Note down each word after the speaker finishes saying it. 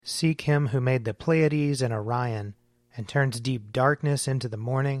Seek him who made the Pleiades and Orion, and turns deep darkness into the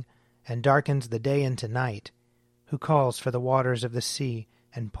morning, and darkens the day into night, who calls for the waters of the sea,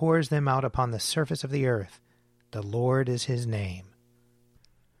 and pours them out upon the surface of the earth. The Lord is his name.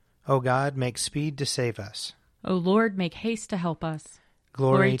 O God, make speed to save us. O Lord, make haste to help us.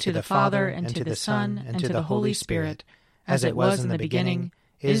 Glory to the Father, and to the Son, and to the Holy Spirit, as it was in the beginning,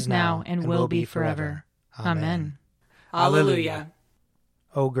 is now, and will be forever. Amen. Alleluia.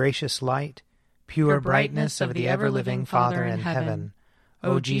 O gracious light, pure brightness of the ever-living Father in heaven,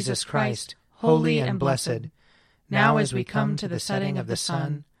 O Jesus Christ, holy and blessed, now as we come to the setting of the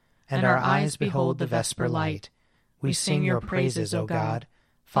sun, and our eyes behold the vesper light, we sing your praises, O God,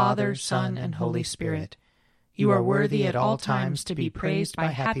 Father, Son, and Holy Spirit. You are worthy at all times to be praised by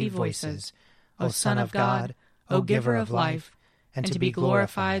happy voices, O Son of God, O Giver of life, and to be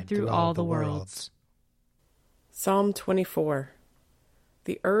glorified through all the worlds. Psalm 24.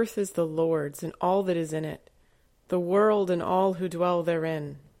 The earth is the Lord's, and all that is in it, the world and all who dwell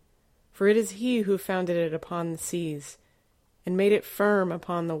therein. For it is he who founded it upon the seas, and made it firm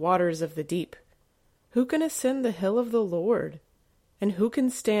upon the waters of the deep. Who can ascend the hill of the Lord? And who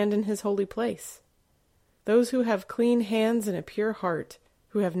can stand in his holy place? Those who have clean hands and a pure heart,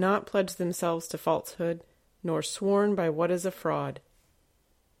 who have not pledged themselves to falsehood, nor sworn by what is a fraud.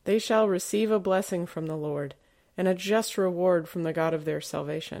 They shall receive a blessing from the Lord, and a just reward from the God of their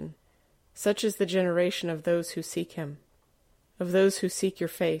salvation. Such is the generation of those who seek him, of those who seek your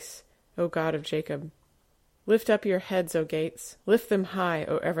face, O God of Jacob. Lift up your heads, O gates, lift them high,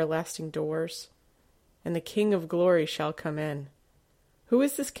 O everlasting doors, and the King of glory shall come in. Who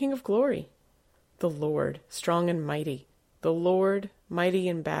is this King of glory? The Lord, strong and mighty, the Lord, mighty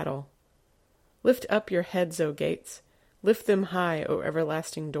in battle. Lift up your heads, O gates, lift them high, O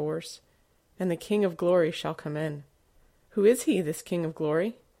everlasting doors, and the King of glory shall come in. Who is he, this King of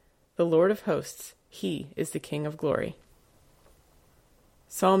glory? The Lord of hosts, he is the King of glory.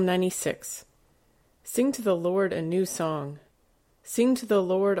 Psalm 96. Sing to the Lord a new song. Sing to the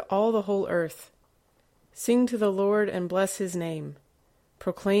Lord all the whole earth. Sing to the Lord and bless his name.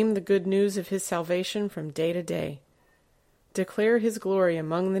 Proclaim the good news of his salvation from day to day. Declare his glory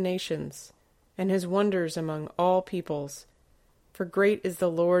among the nations, and his wonders among all peoples. For great is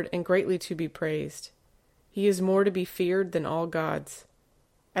the Lord, and greatly to be praised. He is more to be feared than all gods.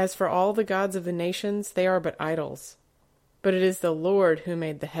 As for all the gods of the nations, they are but idols. But it is the Lord who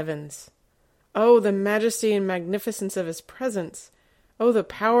made the heavens. Oh, the majesty and magnificence of his presence! Oh, the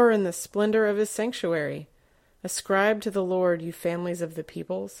power and the splendor of his sanctuary! Ascribe to the Lord, you families of the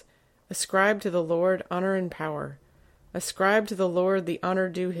peoples. Ascribe to the Lord honor and power. Ascribe to the Lord the honor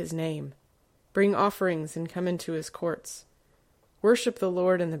due his name. Bring offerings and come into his courts. Worship the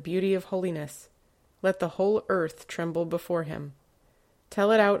Lord in the beauty of holiness. Let the whole earth tremble before him.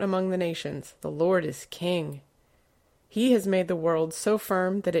 Tell it out among the nations, the Lord is king. He has made the world so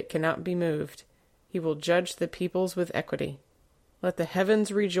firm that it cannot be moved. He will judge the peoples with equity. Let the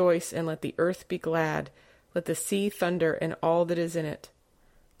heavens rejoice, and let the earth be glad. Let the sea thunder, and all that is in it.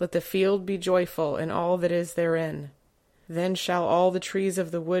 Let the field be joyful, and all that is therein. Then shall all the trees of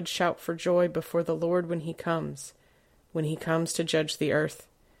the wood shout for joy before the Lord when he comes to judge the earth.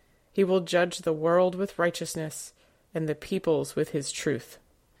 He will judge the world with righteousness, and the peoples with his truth.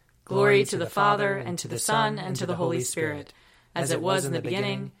 Glory to the Father, and to the Son, and to the Holy Spirit, as it was in the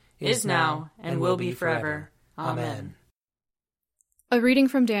beginning, is now, and will be forever. Amen. A reading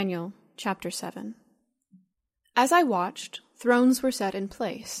from Daniel, chapter 7. As I watched, thrones were set in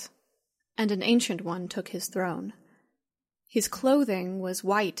place, and an ancient one took his throne. His clothing was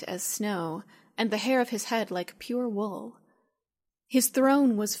white as snow, and the hair of his head like pure wool. His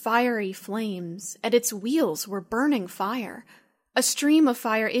throne was fiery flames, and its wheels were burning fire. A stream of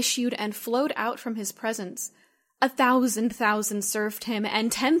fire issued and flowed out from his presence. 1,000,000 served him, and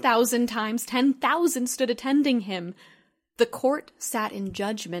 10,000 times 10,000 stood attending him. The court sat in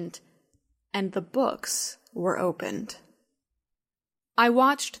judgment, and the books were opened. I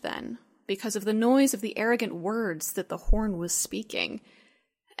watched then, because of the noise of the arrogant words that the horn was speaking.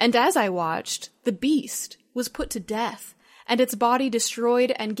 And as I watched, the beast was put to death, and its body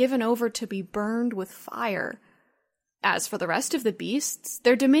destroyed and given over to be burned with fire. As for the rest of the beasts,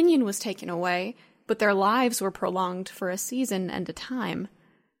 their dominion was taken away, but their lives were prolonged for a season and a time.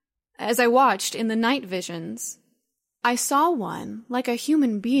 As I watched in the night visions, I saw one like a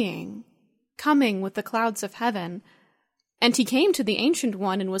human being, coming with the clouds of heaven, and he came to the Ancient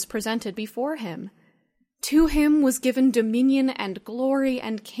One and was presented before him. To him was given dominion and glory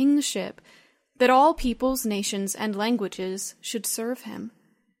and kingship, that all peoples, nations, and languages should serve him.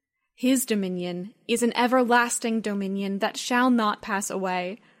 His dominion is an everlasting dominion that shall not pass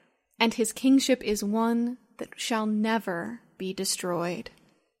away, and his kingship is one that shall never be destroyed.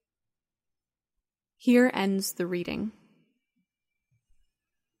 Here ends the reading.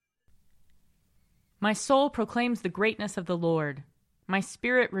 My soul proclaims the greatness of the Lord. My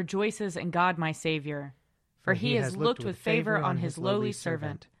spirit rejoices in God my Savior, for he has looked with favor on his lowly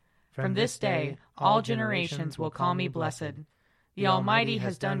servant. From this day all generations will call me blessed. The Almighty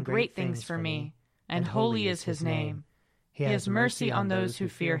has done great things for me, and holy is his name. He has mercy on those who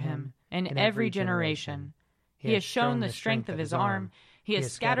fear him, in every generation. He has shown the strength of his arm. He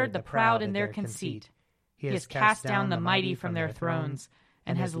has scattered the proud in their conceit. He has cast down the mighty from their thrones,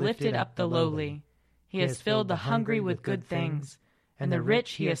 and has lifted up the lowly. He has filled the hungry with good things, and the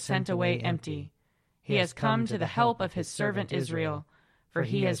rich he has sent away empty. He has come to the help of his servant Israel, for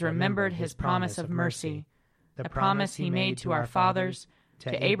he has remembered his promise of mercy, the promise he made to our fathers,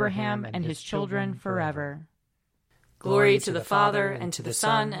 to Abraham and his children forever. Glory to the Father, and to the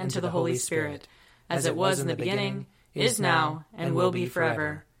Son, and to the Holy Spirit, as it was in the beginning, is now, and will be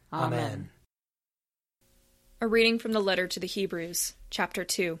forever. Amen. A reading from the letter to the Hebrews, chapter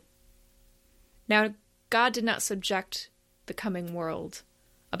 2. Now God did not subject the coming world,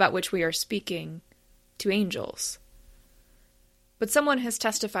 about which we are speaking, to angels. But someone has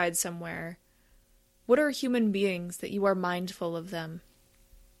testified somewhere, "What are human beings that you are mindful of them?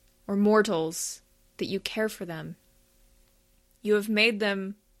 Or mortals that you care for them? You have made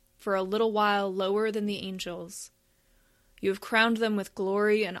them for a little while lower than the angels. You have crowned them with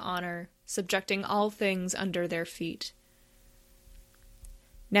glory and honor, subjecting all things under their feet."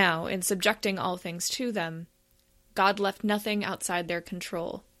 Now, in subjecting all things to them, God left nothing outside their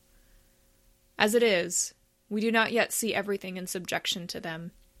control. As it is, we do not yet see everything in subjection to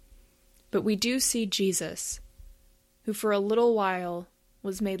them, but we do see Jesus, who for a little while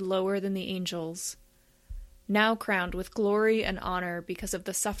was made lower than the angels, now crowned with glory and honor because of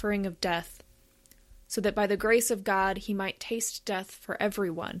the suffering of death, so that by the grace of God he might taste death for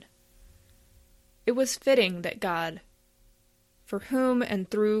everyone. It was fitting that God, for whom and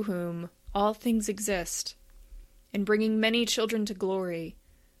through whom all things exist, in bringing many children to glory,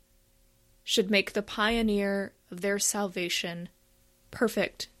 should make the pioneer of their salvation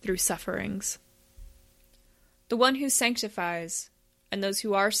perfect through sufferings. The one who sanctifies, and those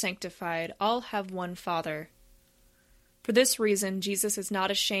who are sanctified, all have one Father. For this reason, Jesus is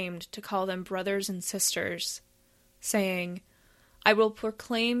not ashamed to call them brothers and sisters, saying, "I will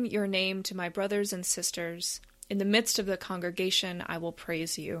proclaim your name to my brothers and sisters. In the midst of the congregation I will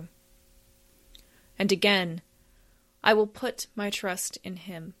praise you." And again, "I will put my trust in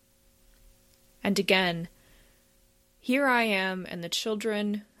him." And again, "Here I am and the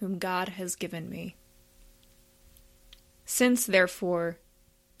children whom God has given me." Since, therefore,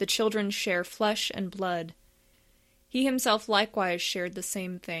 the children share flesh and blood, he himself likewise shared the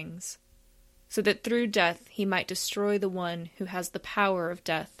same things, so that through death he might destroy the one who has the power of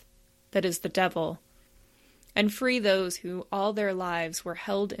death, that is, the devil, and free those who all their lives were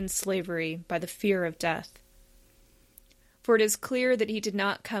held in slavery by the fear of death. For it is clear that he did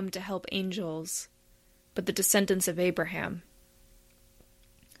not come to help angels, but the descendants of Abraham.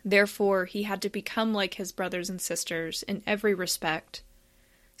 Therefore he had to become like his brothers and sisters in every respect,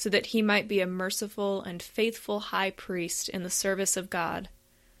 so that he might be a merciful and faithful high priest in the service of God,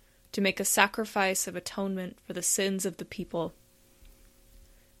 to make a sacrifice of atonement for the sins of the people.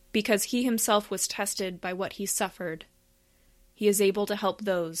 Because he himself was tested by what he suffered, he is able to help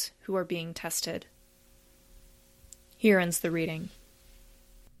those who are being tested. Here ends the reading.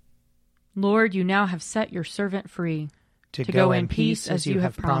 Lord, you now have set your servant free, to go in peace as you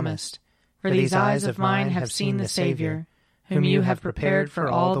have promised. For these eyes of mine have seen the Savior, whom you have prepared for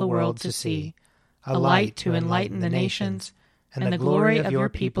all the world to see, a light to enlighten the nations, and the glory of your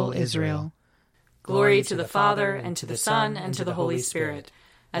people Israel. Glory to the Father, and to the Son, and to the Holy Spirit,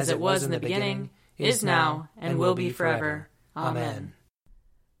 as it was in the beginning, is now, and will be forever. Amen.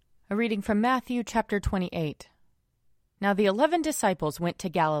 A reading from Matthew chapter 28. Now the 11 disciples went to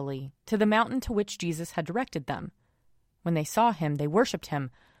Galilee, to the mountain to which Jesus had directed them. When they saw him, they worshipped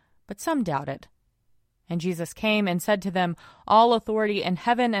him, but some doubted. And Jesus came and said to them, "All authority in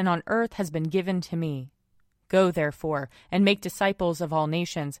heaven and on earth has been given to me. Go, therefore, and make disciples of all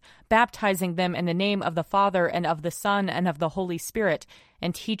nations, baptizing them in the name of the Father and of the Son and of the Holy Spirit,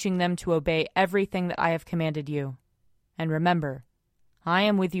 and teaching them to obey everything that I have commanded you. And remember, I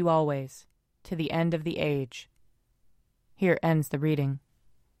am with you always, to the end of the age." Here ends the reading.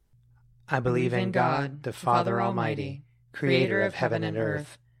 I believe in God, the Father Almighty, creator of heaven and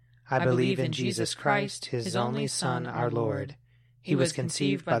earth. I believe in Jesus Christ, his only Son, our Lord. He was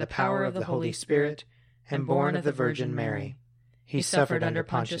conceived by the power of the Holy Spirit and born of the Virgin Mary. He suffered under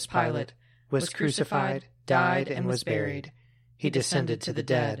Pontius Pilate, was crucified, died, and was buried. He descended to the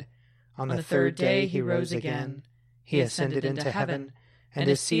dead. On the third day he rose again. He ascended into heaven, and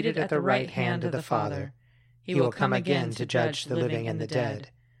is seated at the right hand of the Father. He will come again to judge the living and the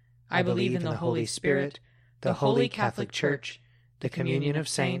dead. I believe in the Holy Spirit, the Holy Catholic Church, the communion of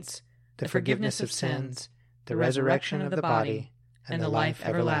saints, the forgiveness of sins, the resurrection of the body, and the life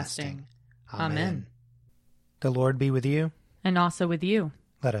everlasting. Amen. The Lord be with you. And also with you.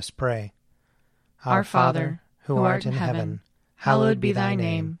 Let us pray. Our Father, who art in heaven, hallowed be thy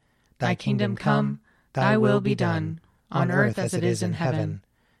name. Thy kingdom come, thy will be done, on earth as it is in heaven.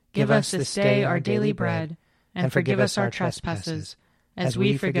 Give us this day our daily bread, and forgive us our trespasses, as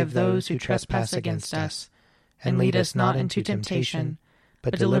we forgive those who trespass against us. And lead us not into temptation,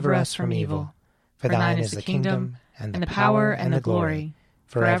 but deliver us from evil. For thine is the kingdom, and the power, and the glory,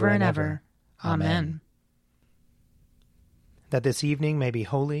 forever and ever. Amen. That this evening may be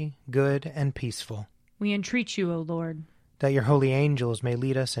holy, good, and peaceful. We entreat you, O Lord. That your holy angels may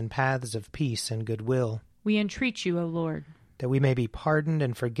lead us in paths of peace and goodwill. We entreat you, O Lord. That we may be pardoned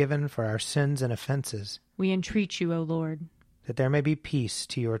and forgiven for our sins and offenses. We entreat you, O Lord. That there may be peace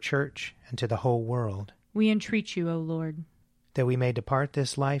to your church and to the whole world. We entreat you, O Lord. That we may depart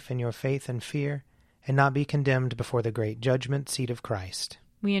this life in your faith and fear, and not be condemned before the great judgment seat of Christ.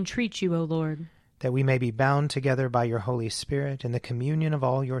 We entreat you, O Lord. That we may be bound together by your Holy Spirit in the communion of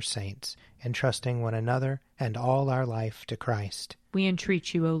all your saints, entrusting one another and all our life to Christ. We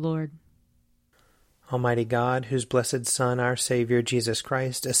entreat you, O Lord. Almighty God, whose blessed Son, our Savior, Jesus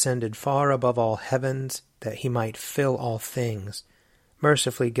Christ, ascended far above all heavens, that he might fill all things,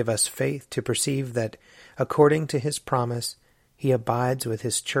 mercifully give us faith to perceive that, according to his promise, he abides with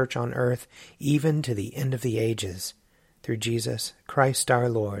his church on earth, even to the end of the ages. Through Jesus Christ our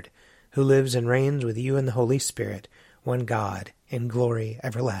Lord, who lives and reigns with you in the Holy Spirit, one God, in glory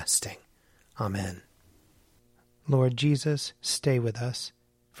everlasting. Amen. Lord Jesus, stay with us,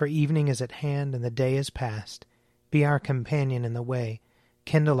 for evening is at hand and the day is past. Be our companion in the way,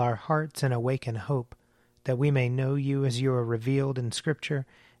 kindle our hearts and awaken hope, that we may know you as you are revealed in Scripture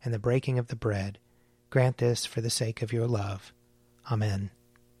and the breaking of the bread. Grant this for the sake of your love. Amen.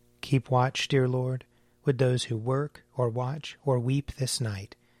 Keep watch, dear Lord, with those who work or watch or weep this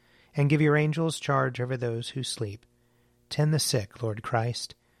night, and give your angels charge over those who sleep. Tend the sick, Lord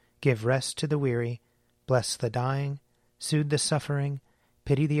Christ. Give rest to the weary. Bless the dying. Soothe the suffering.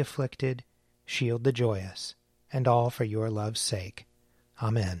 Pity the afflicted. Shield the joyous. And all for your love's sake.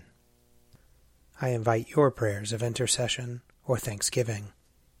 Amen. I invite your prayers of intercession or thanksgiving.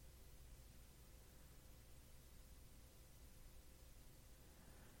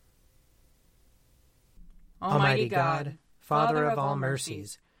 Almighty God, Father of all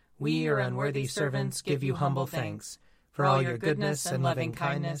mercies, we, your unworthy servants, give you humble thanks for all your goodness and loving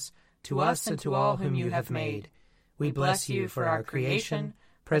kindness to us and to all whom you have made. We bless you for our creation,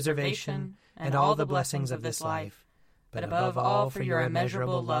 preservation, and all the blessings of this life, but above all for your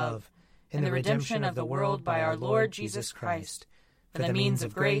immeasurable love in the redemption of the world by our Lord Jesus Christ, for the means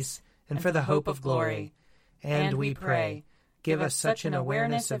of grace and for the hope of glory. And we pray, give us such an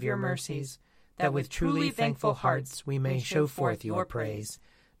awareness of your mercies that with truly thankful hearts we may show forth your praise,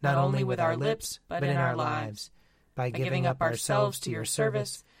 not only with our lips, but in our lives, by giving up ourselves to your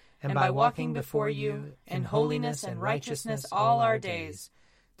service, and by walking before you in holiness and righteousness all our days,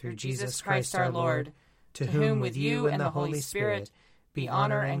 through Jesus Christ our Lord, to whom with you and the Holy Spirit be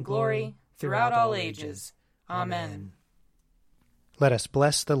honor and glory throughout all ages. Amen. Let us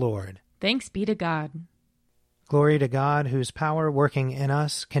bless the Lord. Thanks be to God. Glory to God, whose power working in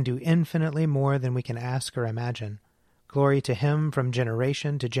us can do infinitely more than we can ask or imagine. Glory to him from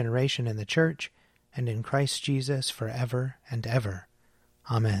generation to generation in the Church, and in Christ Jesus forever and ever.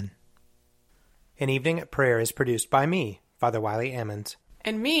 Amen. An Evening at Prayer is produced by me, Father Wiley Ammons.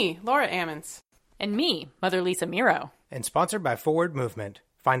 And me, Laura Ammons. And me, Mother Lisa Miro. And sponsored by Forward Movement.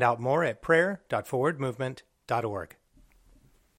 Find out more at prayer.forwardmovement.org.